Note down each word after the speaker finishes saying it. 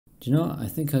Do you know what? I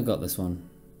think I got this one.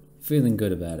 Feeling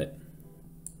good about it.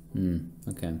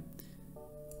 Okay.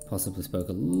 Possibly spoke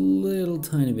a little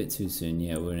tiny bit too soon.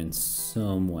 Yeah, we're in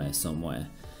somewhere.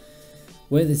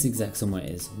 Where this exact somewhere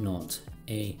is, not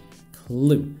a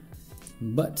clue.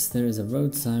 But there is a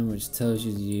road sign which tells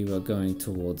you are going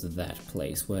towards that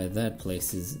place. Where that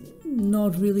place is,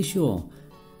 not really sure.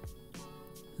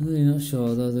 Really not sure,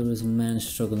 although there was a man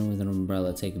struggling with an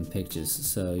umbrella taking pictures,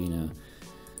 so you know,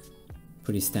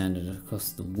 pretty standard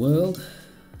across the world.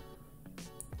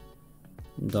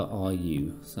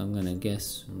 .ru, so I'm gonna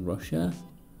guess Russia.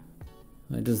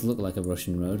 It does look like a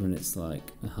Russian road when it's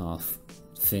like half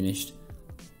finished.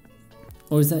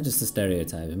 Or is that just a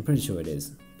stereotype? I'm pretty sure it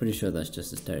is. Pretty sure that's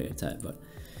just a stereotype, but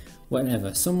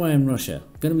whatever. Somewhere in Russia.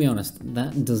 Gonna be honest,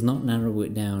 that does not narrow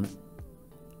it down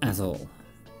at all.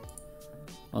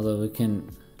 Although we can...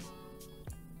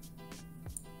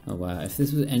 Oh wow, if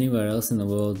this was anywhere else in the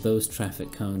world, those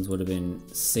traffic cones would have been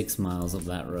 6 miles up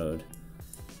that road.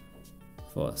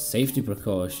 For safety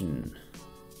precaution.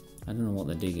 I don't know what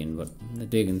they're digging, but they're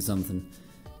digging something.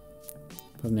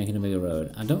 Probably making a bigger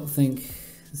road. I don't think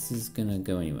this is gonna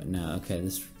go anywhere. No, okay,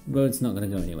 this road's not gonna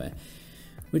go anywhere.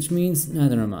 Which means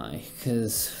neither am I,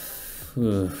 because...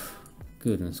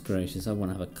 goodness gracious, I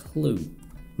won't have a clue.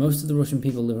 Most of the Russian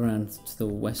people live around to the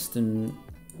western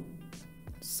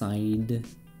side-ish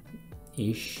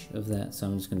of that, so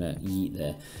I'm just gonna yeet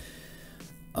there.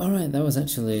 Alright, that was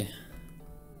actually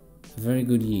a very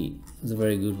good yeet. It was a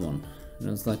very good one. And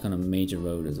it was like on a major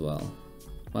road as well.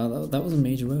 Wow, that was a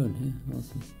major road. Yeah,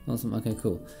 awesome. Awesome, okay,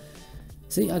 cool.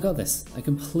 See, I got this. I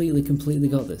completely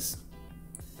got this.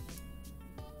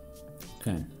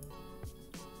 Okay.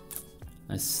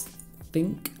 I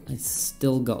think I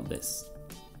still got this.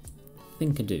 I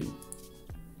think I do.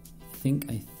 I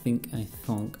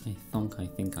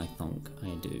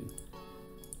do.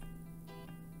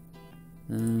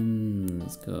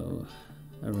 Let's go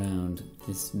around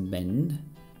this bend.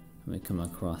 And we come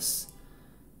across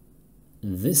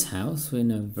this house. We're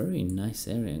in a very nice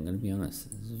area, I'm going to be honest.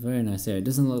 It's a very nice area. It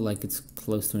doesn't look like it's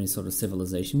close to any sort of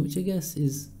civilization, which I guess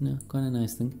is, you know, quite a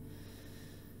nice thing.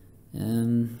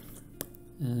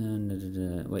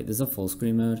 Wait, there's a full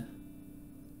screen mode.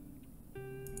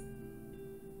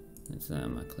 Let's I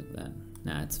might click that.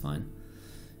 Nah, it's fine.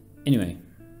 Anyway,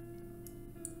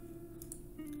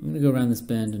 I'm gonna go around this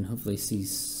bend and hopefully see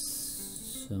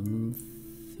something.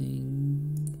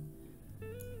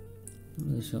 Not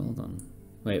really sure. Hold on.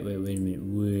 Wait a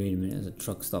minute. There's a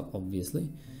truck stop, obviously.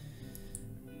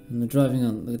 And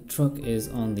the truck is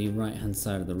on the right hand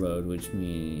side of the road, which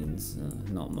means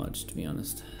not much, to be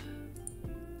honest.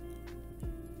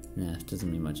 Nah, it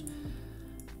doesn't mean much.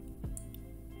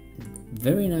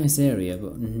 Very nice area,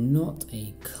 but not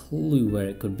a clue where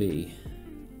it could be.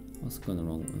 What's going the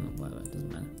wrong? Oh, whatever, it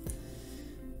doesn't matter.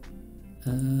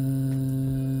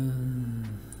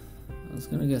 I was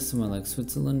gonna guess somewhere like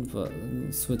Switzerland, but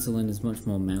Switzerland is much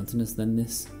more mountainous than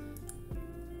this.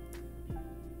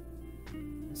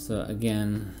 So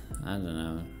again, I don't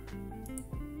know.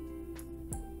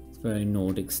 It's very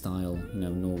Nordic style, you know,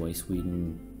 Norway,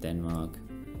 Sweden, Denmark.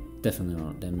 Definitely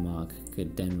not Denmark,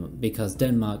 because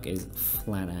Denmark is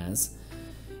flat as.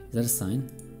 Is that a sign?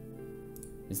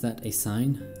 Is that a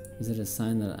sign? Is it a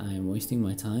sign that I am wasting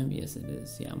my time? Yes, it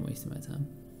is. Yeah, I'm wasting my time.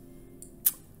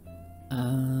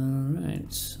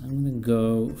 Alright, I'm gonna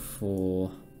go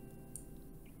for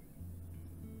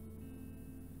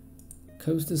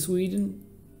coast of Sweden.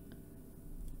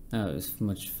 Oh, it's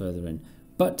much further in.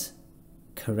 But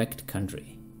correct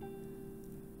country.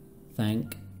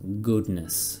 Thank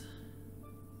goodness.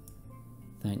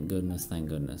 Thank goodness.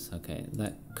 Okay,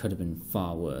 that could have been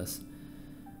far worse.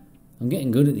 I'm getting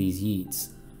good at these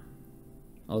yeets.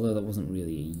 Although that wasn't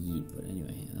really a yeet, but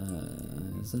anyway.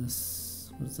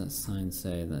 What does that sign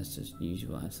say? That's just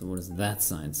usual. So what does that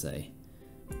sign say?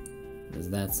 What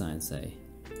does that sign say?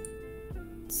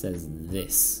 It says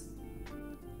this.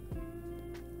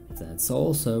 That's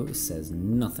also, it says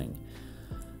nothing.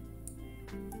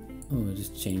 Oh, I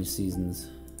just changed seasons.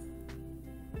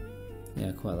 Yeah,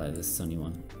 I quite like this sunny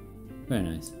one. Very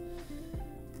nice.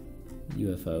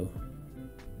 UFO.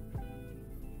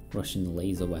 Russian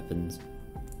laser weapons.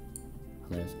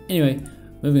 Hilarious. Anyway,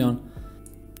 moving on.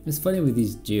 It's funny with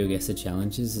these Geoguessr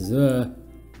challenges is we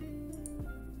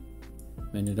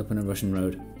ended up on a Russian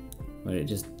road where it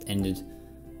just ended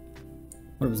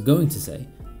what I was going to say.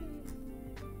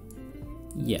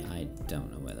 Yeah, I don't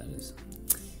know where that is.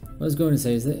 What I was going to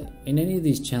say is that in any of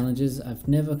these challenges, I've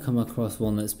never come across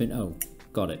one that's been, oh,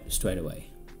 got it, straight away.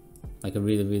 Like a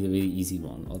really easy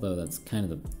one. Although that's kind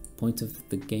of the point of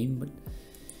the game, but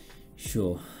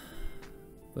sure.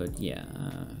 But yeah,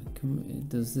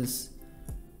 Does this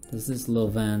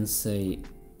Lovan say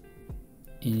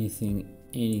anything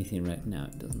right now?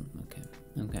 It doesn't.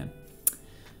 Okay.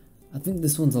 I think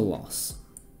this one's a loss.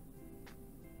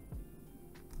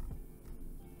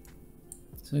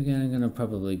 So again, I'm gonna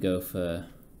probably go for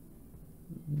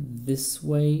this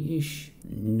way-ish.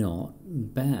 Not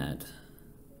bad.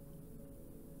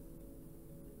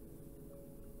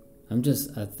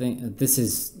 I think this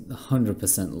is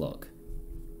 100% luck.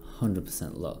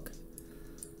 100% luck.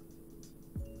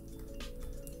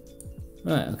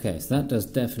 Right, okay, so that does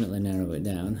definitely narrow it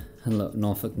down. And look,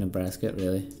 Norfolk, Nebraska,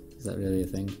 really? Is that really a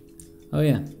thing? Oh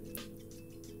yeah.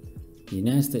 The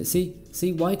United States.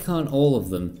 See, why can't all of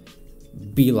them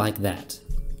be like that?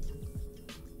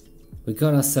 We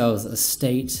got ourselves a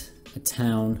state, a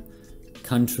town,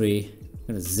 country,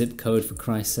 got a zip code for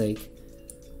Christ's sake.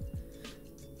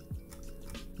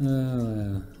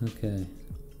 Oh, okay.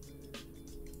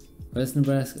 Where's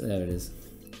Nebraska? There it is.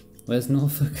 Where's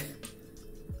Norfolk?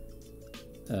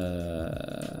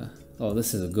 Oh,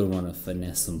 this is a good one to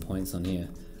finesse some points on here.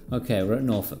 Okay, we're at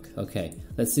Norfolk. Okay,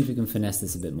 let's see if we can finesse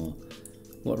this a bit more.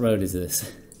 What road is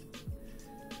this?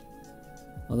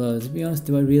 Although, to be honest,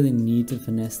 do I really need to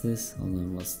finesse this? Hold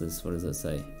on, what's this? What does that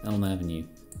say? Elm Avenue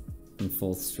and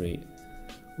 4th Street.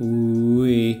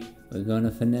 Ooh-wee, we're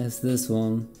gonna finesse this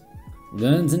one.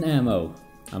 Guns and ammo.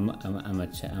 I'm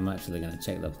actually gonna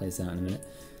check that place out in a minute.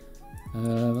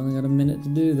 I've only got a minute to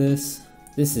do this.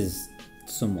 This is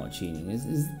somewhat cheating. Is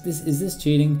this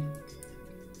cheating?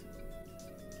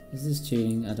 Is this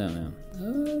cheating? I don't know.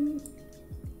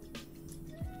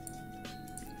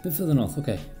 Bit further north.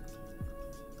 Okay.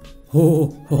 I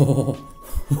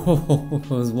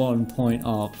was 1 point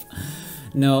off.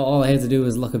 No, all I had to do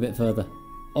was look a bit further.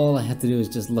 All I had to do was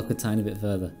just look a tiny bit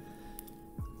further.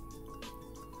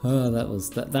 Oh, that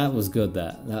was good.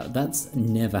 That's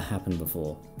never happened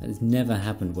before. That has never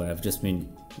happened where I've just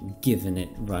been given it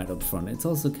right up front. It's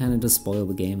also kind of does spoil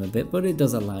the game a bit, but it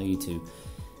does allow you to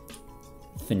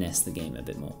finesse the game a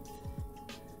bit more.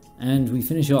 And we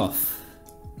finish off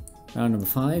round number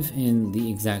 5 in the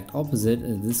exact opposite.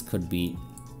 This could be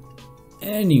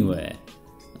anywhere.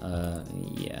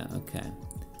 Yeah, okay.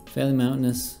 Fairly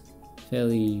mountainous,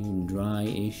 fairly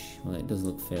dry-ish. Well, it does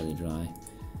look fairly dry.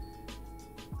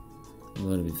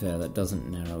 Although to be fair, that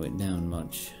doesn't narrow it down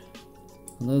much.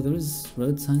 Although there is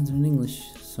road signs are in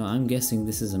English, so I'm guessing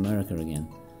this is America again.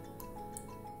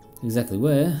 Exactly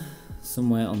where?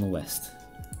 Somewhere on the west.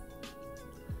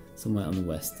 Somewhere on the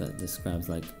west. That describes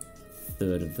like a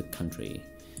third of the country.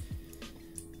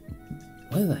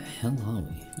 Where the hell are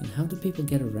we? And how do people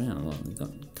get around? Well, we've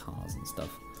got cars and stuff.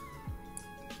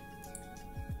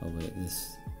 Oh wait,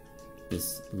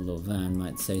 this Lovan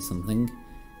might say something.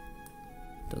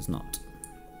 Does not.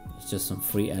 It's just some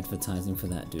free advertising for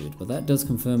that dude. But that does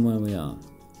confirm where we are.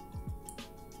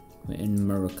 We're in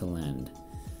America land.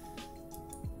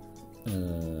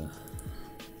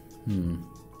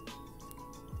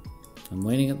 I'm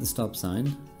waiting at the stop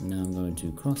sign. And now I'm going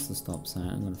to cross the stop sign.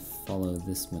 I'm going to follow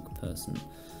this McPerson.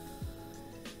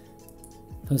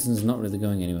 Person's not really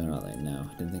going anywhere, are they? No,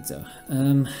 I didn't think so.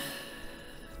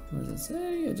 What does it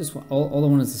say? I just want, all I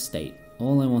want is a state.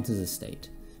 All I want is a state.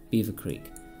 Beaver Creek.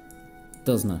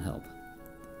 Does not help.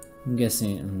 I'm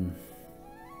guessing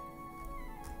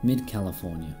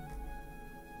mid-California.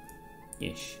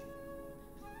 Ish.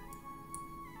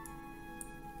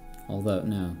 Although,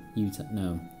 no. Utah,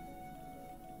 no.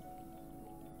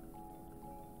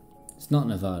 It's not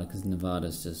Nevada, because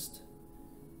Nevada's just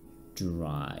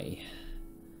dry.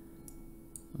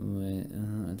 Wait,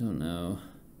 I don't know.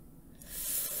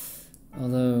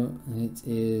 Although, it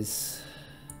is...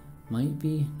 Might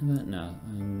be Nevada? No.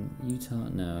 Utah?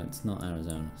 No, it's not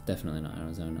Arizona. It's definitely not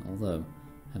Arizona. Although,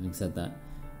 having said that,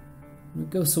 we'll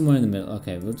go somewhere in the middle.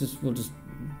 Okay, we'll just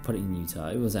put it in Utah.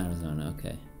 It was Arizona.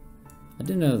 Okay. I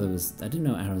didn't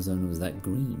know Arizona was that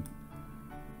green.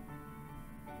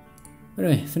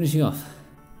 Anyway, finishing off.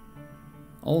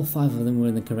 All 5 of them were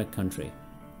in the correct country.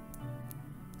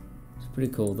 It's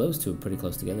pretty cool. Those two are pretty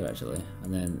close together actually.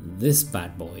 And then this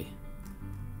bad boy.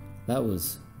 That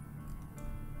was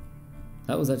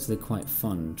actually quite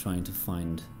fun trying to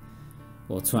find,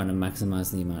 or trying to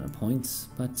maximize the amount of points,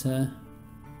 but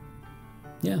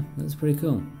yeah, that's pretty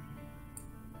cool.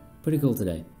 Pretty cool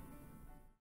today.